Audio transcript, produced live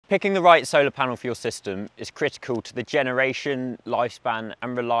Picking the right solar panel for your system is critical to the generation, lifespan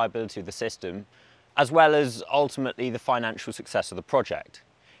and reliability of the system, as well as ultimately the financial success of the project.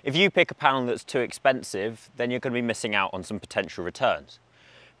 If you pick a panel that's too expensive, then you're going to be missing out on some potential returns.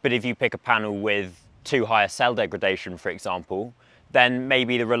 But if you pick a panel with too high a cell degradation, for example, then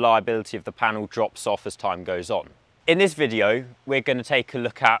maybe the reliability of the panel drops off as time goes on. In this video, we're going to take a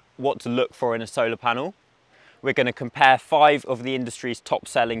look at what to look for in a solar panel. We're going to compare 5 of the industry's top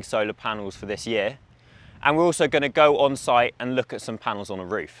selling solar panels for this year. And we're also going to go on site and look at some panels on a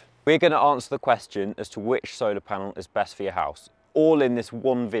roof. We're going to answer the question as to which solar panel is best for your house, all in this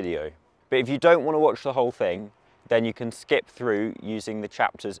one video. But if you don't want to watch the whole thing, then you can skip through using the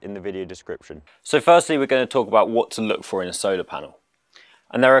chapters in the video description. So firstly, we're going to talk about what to look for in a solar panel.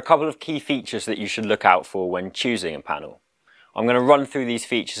 And there are a couple of key features that you should look out for when choosing a panel. I'm going to run through these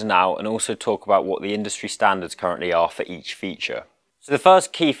features now and also talk about what the industry standards currently are for each feature. So the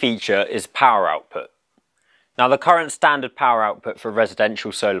first key feature is power output. Now the current standard power output for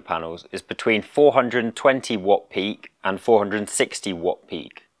residential solar panels is between 420 watt peak and 460 watt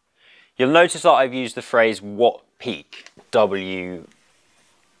peak. You'll notice that I've used the phrase watt peak, WP.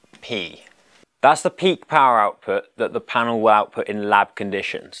 That's the peak power output that the panel will output in lab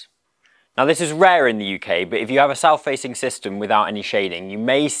conditions. Now this is rare in the UK, but if you have a south-facing system without any shading, you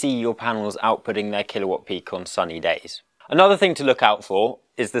may see your panels outputting their kilowatt peak on sunny days. Another thing to look out for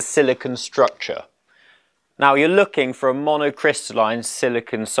is the silicon structure. Now you're looking for a monocrystalline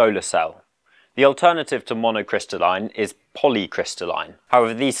silicon solar cell. The alternative to monocrystalline is polycrystalline.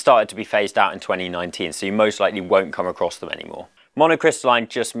 However, these started to be phased out in 2019, so you most likely won't come across them anymore. Monocrystalline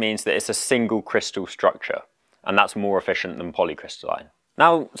just means that it's a single crystal structure, and that's more efficient than polycrystalline.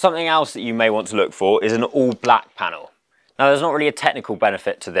 Now, something else that you may want to look for is an all-black panel. Now, there's not really a technical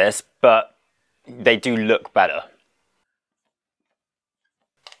benefit to this, but they do look better.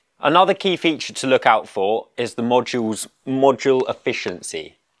 Another key feature to look out for is the module's module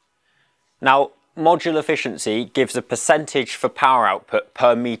efficiency. Now, module efficiency gives a percentage for power output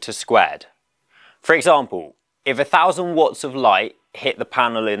per meter squared. For example, if 1000 watts of light hit the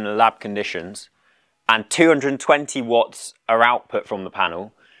panel in lab conditions, and 220 watts are output from the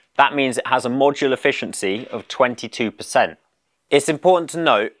panel, that means it has a module efficiency of 22%. It's important to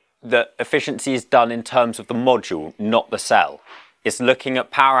note that efficiency is done in terms of the module, not the cell. It's looking at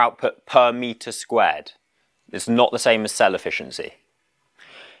power output per meter squared. It's not the same as cell efficiency.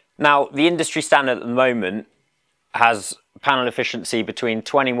 Now, the industry standard at the moment has panel efficiency between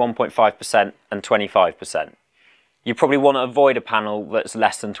 21.5% and 25%. You probably want to avoid a panel that's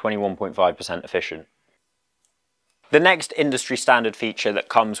less than 21.5% efficient. The next industry standard feature that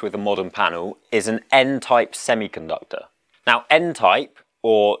comes with a modern panel is an N-type semiconductor. Now N-type,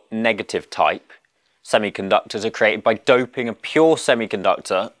 or negative type, semiconductors are created by doping a pure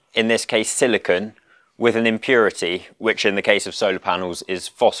semiconductor, in this case silicon, with an impurity, which in the case of solar panels is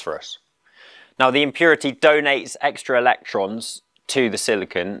phosphorus. Now the impurity donates extra electrons to the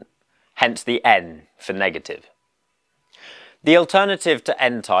silicon, hence the N for negative. The alternative to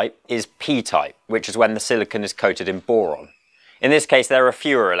N-type is P-type, which is when the silicon is coated in boron. In this case, there are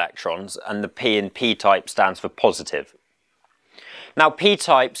fewer electrons, and the P in P-type stands for positive. Now,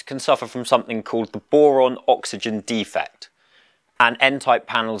 P-types can suffer from something called the boron-oxygen defect, and N-type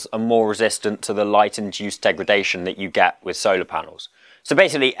panels are more resistant to the light-induced degradation that you get with solar panels. So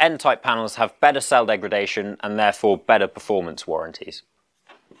basically, N-type panels have better cell degradation and therefore better performance warranties.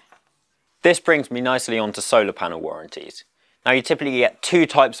 This brings me nicely onto solar panel warranties. Now you typically get 2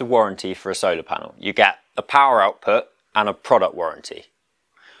 types of warranty for a solar panel. You get a power output and a product warranty.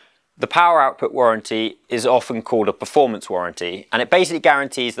 The power output warranty is often called a performance warranty, and it basically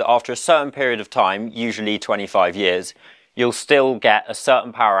guarantees that after a certain period of time, usually 25 years, you'll still get a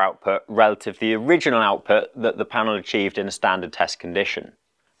certain power output relative to the original output that the panel achieved in a standard test condition.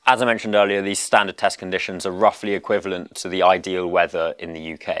 As I mentioned earlier, these standard test conditions are roughly equivalent to the ideal weather in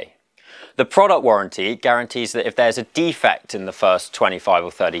the UK. The product warranty guarantees that if there's a defect in the first 25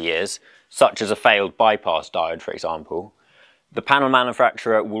 or 30 years, such as a failed bypass diode, for example, the panel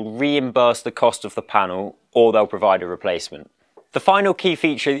manufacturer will reimburse the cost of the panel or they'll provide a replacement. The final key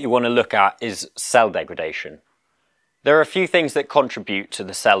feature that you want to look at is cell degradation. There are a few things that contribute to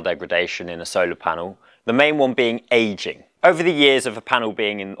the cell degradation in a solar panel, the main one being aging. Over the years of a panel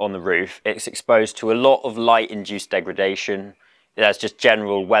being on the roof, it's exposed to a lot of light-induced degradation. There's just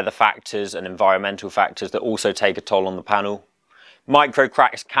general weather factors and environmental factors that also take a toll on the panel. Micro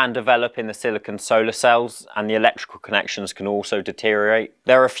cracks can develop in the silicon solar cells, and the electrical connections can also deteriorate.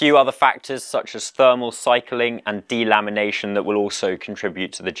 There are a few other factors such as thermal cycling and delamination that will also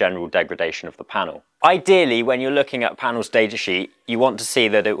contribute to the general degradation of the panel. Ideally, when you're looking at a panel's datasheet, you want to see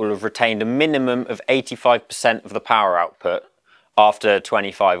that it will have retained a minimum of 85% of the power output after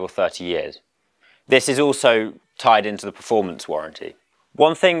 25 or 30 years. This is also tied into the performance warranty.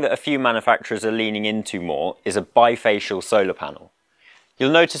 One thing that a few manufacturers are leaning into more is a bifacial solar panel.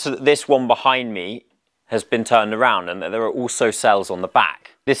 You'll notice that this one behind me has been turned around and that there are also cells on the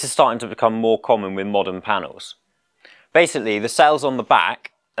back. This is starting to become more common with modern panels. Basically, the cells on the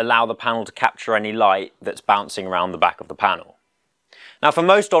back allow the panel to capture any light that's bouncing around the back of the panel. Now, for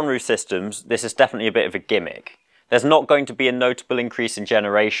most on-roof systems, this is definitely a bit of a gimmick. There's not going to be a notable increase in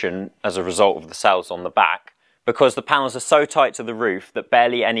generation as a result of the cells on the back, because the panels are so tight to the roof that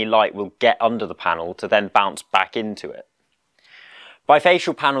barely any light will get under the panel to then bounce back into it.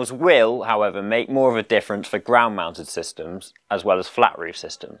 Bifacial panels will, however, make more of a difference for ground-mounted systems as well as flat roof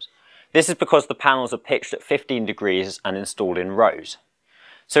systems. This is because the panels are pitched at 15 degrees and installed in rows.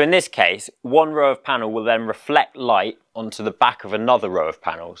 So in this case, one row of panel will then reflect light onto the back of another row of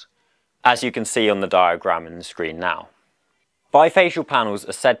panels, as you can see on the diagram in the screen now. Bifacial panels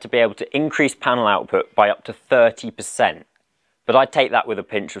are said to be able to increase panel output by up to 30%, but I take that with a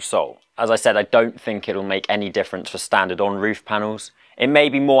pinch of salt. As I said, I don't think it'll make any difference for standard on-roof panels. It may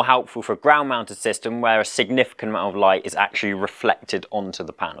be more helpful for a ground-mounted system where a significant amount of light is actually reflected onto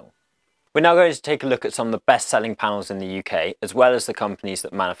the panel. We're now going to take a look at some of the best-selling panels in the UK, as well as the companies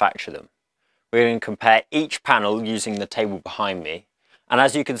that manufacture them. We're going to compare each panel using the table behind me, and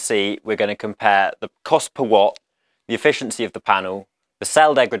as you can see, we're going to compare the cost per watt, the efficiency of the panel, the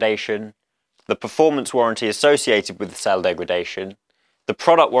cell degradation, the performance warranty associated with the cell degradation, the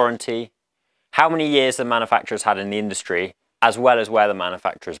product warranty, how many years the manufacturer's had in the industry, as well as where the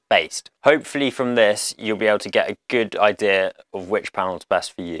manufacturer is based. Hopefully from this, you'll be able to get a good idea of which panel is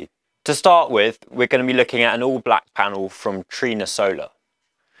best for you. To start with, we're going to be looking at an all-black panel from Trina Solar.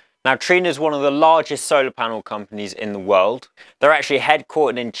 Now, Trina is one of the largest solar panel companies in the world. They're actually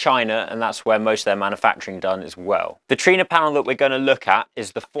headquartered in China, and that's where most of their manufacturing is done as well. The Trina panel that we're going to look at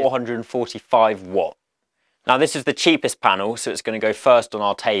is the 445 watt. Now, this is the cheapest panel, so it's going to go first on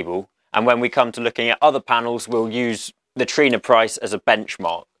our table. And when we come to looking at other panels, we'll use the Trina price as a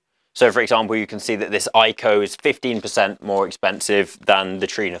benchmark. So, for example, you can see that this AIKO is 15% more expensive than the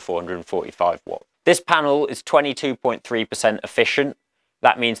Trina 445 watt. This panel is 22.3% efficient.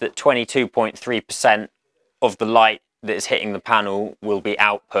 That means that 22.3% of the light that is hitting the panel will be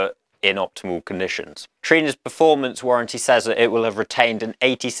output in optimal conditions. Trina's performance warranty says that it will have retained an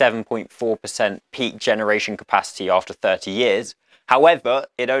 87.4% peak generation capacity after 30 years. However,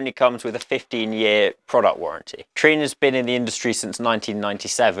 it only comes with a 15-year product warranty. Trina's been in the industry since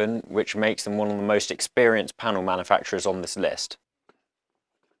 1997, which makes them one of the most experienced panel manufacturers on this list.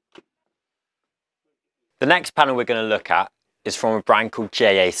 The next panel we're going to look at is from a brand called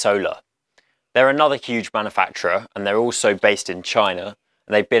JA Solar. They're another huge manufacturer, and they're also based in China,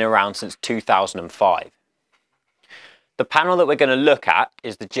 and they've been around since 2005. The panel that we're going to look at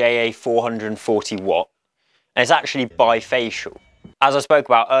is the JA 440 watt, and it's actually bifacial. As I spoke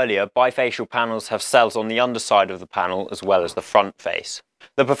about earlier, bifacial panels have cells on the underside of the panel as well as the front face.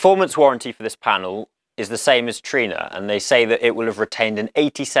 The performance warranty for this panel is the same as Trina, and they say that it will have retained an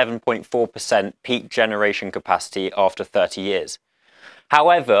 87.4% peak generation capacity after 30 years.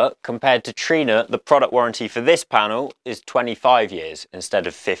 However, compared to Trina, the product warranty for this panel is 25 years instead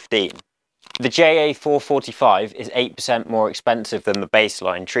of 15. The JA445 is 8% more expensive than the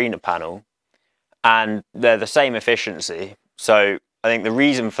baseline Trina panel, and they're the same efficiency. So I think the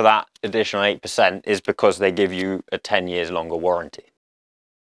reason for that additional 8% is because they give you a 10 years longer warranty.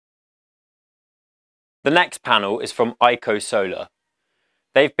 The next panel is from AIKO Solar.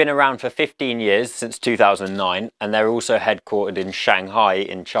 They've been around for 15 years, since 2009, and they're also headquartered in Shanghai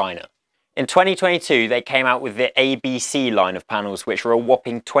in China. In 2022, they came out with the ABC line of panels, which were a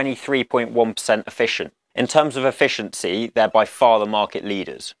whopping 23.1% efficient. In terms of efficiency, they're by far the market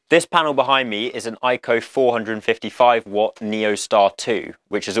leaders. This panel behind me is an AIKO 455 watt NeoStar 2,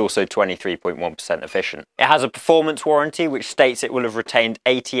 which is also 23.1% efficient. It has a performance warranty which states it will have retained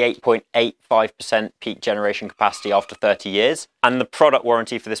 88.85% peak generation capacity after 30 years, and the product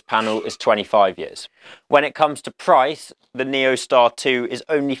warranty for this panel is 25 years. When it comes to price, the NeoStar 2 is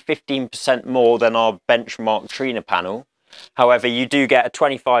only 15% more than our benchmark Trina panel. However, you do get a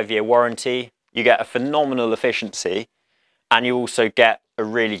 25-year warranty, you get a phenomenal efficiency, and you also get a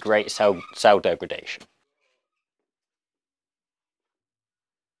really great cell degradation.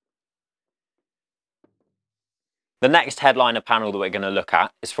 The next headliner panel that we're going to look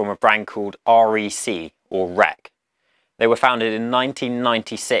at is from a brand called REC, or REC. They were founded in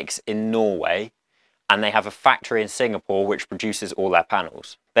 1996 in Norway, and they have a factory in Singapore which produces all their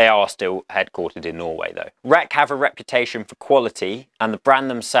panels. They are still headquartered in Norway though. REC have a reputation for quality, and the brand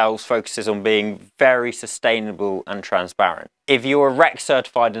themselves focuses on being very sustainable and transparent. If you're a REC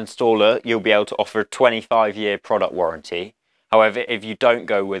certified installer, you'll be able to offer a 25-year product warranty. However, if you don't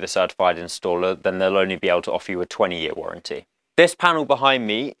go with a certified installer, then they'll only be able to offer you a 20-year warranty. This panel behind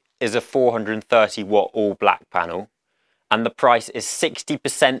me is a 430 watt all black panel, and the price is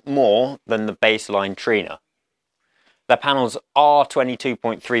 60% more than the baseline Trina. Their panels are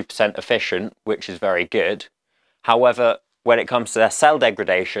 22.3% efficient, which is very good. However, when it comes to their cell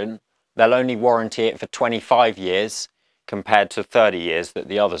degradation, they'll only warranty it for 25 years compared to 30 years that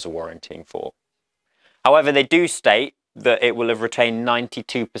the others are warranting for. However, they do state that it will have retained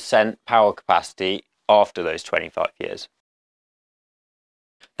 92% power capacity after those 25 years.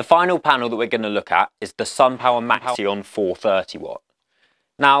 The final panel that we're going to look at is the SunPower Maxeon 430 watt.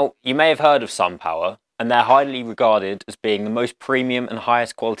 Now, you may have heard of SunPower, and they're highly regarded as being the most premium and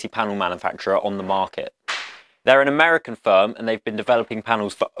highest quality panel manufacturer on the market. They're an American firm, and they've been developing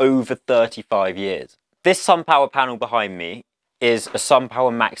panels for over 35 years. This SunPower panel behind me is a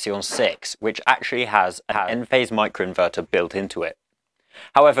SunPower Maxeon 6, which actually has an N-phase microinverter built into it.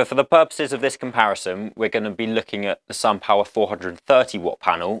 However, for the purposes of this comparison, we're going to be looking at the SunPower 430 watt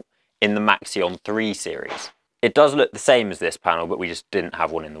panel in the Maxeon 3 series. It does look the same as this panel, but we just didn't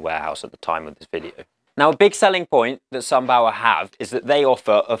have one in the warehouse at the time of this video. Now, a big selling point that SunPower have is that they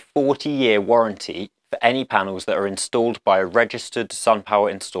offer a 40-year warranty for any panels that are installed by a registered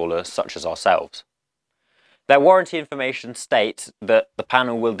SunPower installer such as ourselves. Their warranty information states that the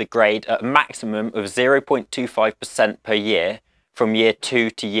panel will degrade at a maximum of 0.25% per year from year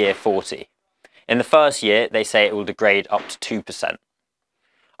 2 to year 40. In the first year, they say it will degrade up to 2%.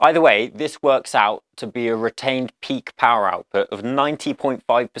 Either way, this works out to be a retained peak power output of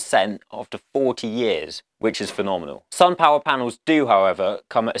 90.5% after 40 years, which is phenomenal. SunPower panels do, however,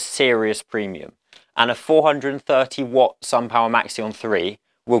 come at a serious premium, and a 430 watt SunPower Maxeon 3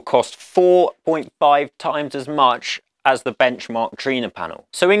 will cost 4.5 times as much as the benchmark Trina panel.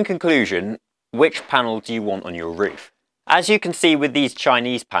 So in conclusion, which panel do you want on your roof? As you can see with these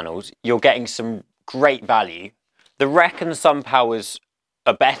Chinese panels, you're getting some great value. The REC and SunPowers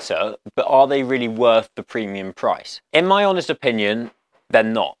are better, but are they really worth the premium price? In my honest opinion, they're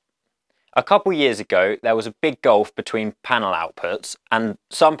not. A couple years ago, there was a big gulf between panel outputs, and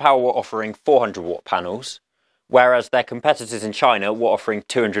SunPower were offering 400 watt panels, whereas their competitors in China were offering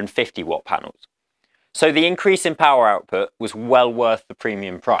 250 watt panels. So the increase in power output was well worth the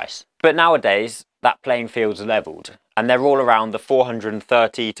premium price. But nowadays, that playing field's leveled, and they're all around the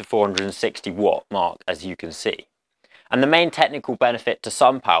 430 to 460 watt mark, as you can see. And the main technical benefit to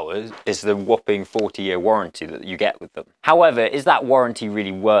SunPower is the whopping 40-year warranty that you get with them. However, is that warranty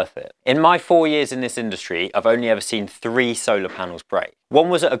really worth it? In my 4 years in this industry, I've only ever seen 3 solar panels break. One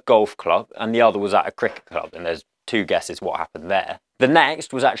was at a golf club and the other was at a cricket club, and there's 2 guesses what happened there. The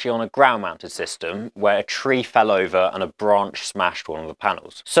next was actually on a ground-mounted system where a tree fell over and a branch smashed one of the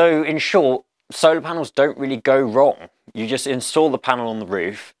panels. So in short, solar panels don't really go wrong. You just install the panel on the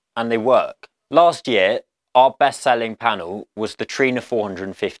roof and they work. Last year, our best-selling panel was the Trina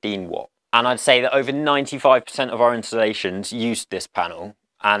 415 watt. And I'd say that over 95% of our installations used this panel,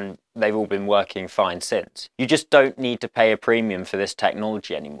 and they've all been working fine since. You just don't need to pay a premium for this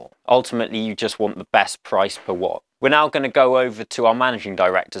technology anymore. Ultimately, you just want the best price per watt. We're now going to go over to our managing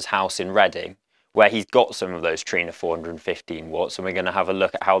director's house in Reading, where he's got some of those Trina 415 watts, and we're going to have a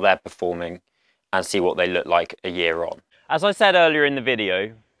look at how they're performing and see what they look like a year on. As I said earlier in the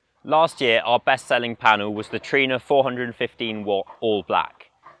video, last year our best-selling panel was the Trina 415 watt all black,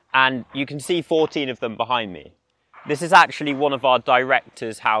 and you can see 14 of them behind me. This is actually one of our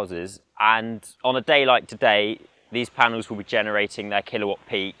directors' houses, and on a day like today, these panels will be generating their kilowatt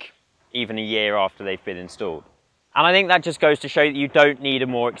peak even a year after they've been installed. And I think that just goes to show that you don't need a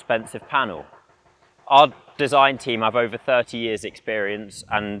more expensive panel. Our design team have over 30 years experience,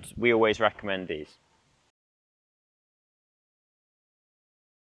 and we always recommend these.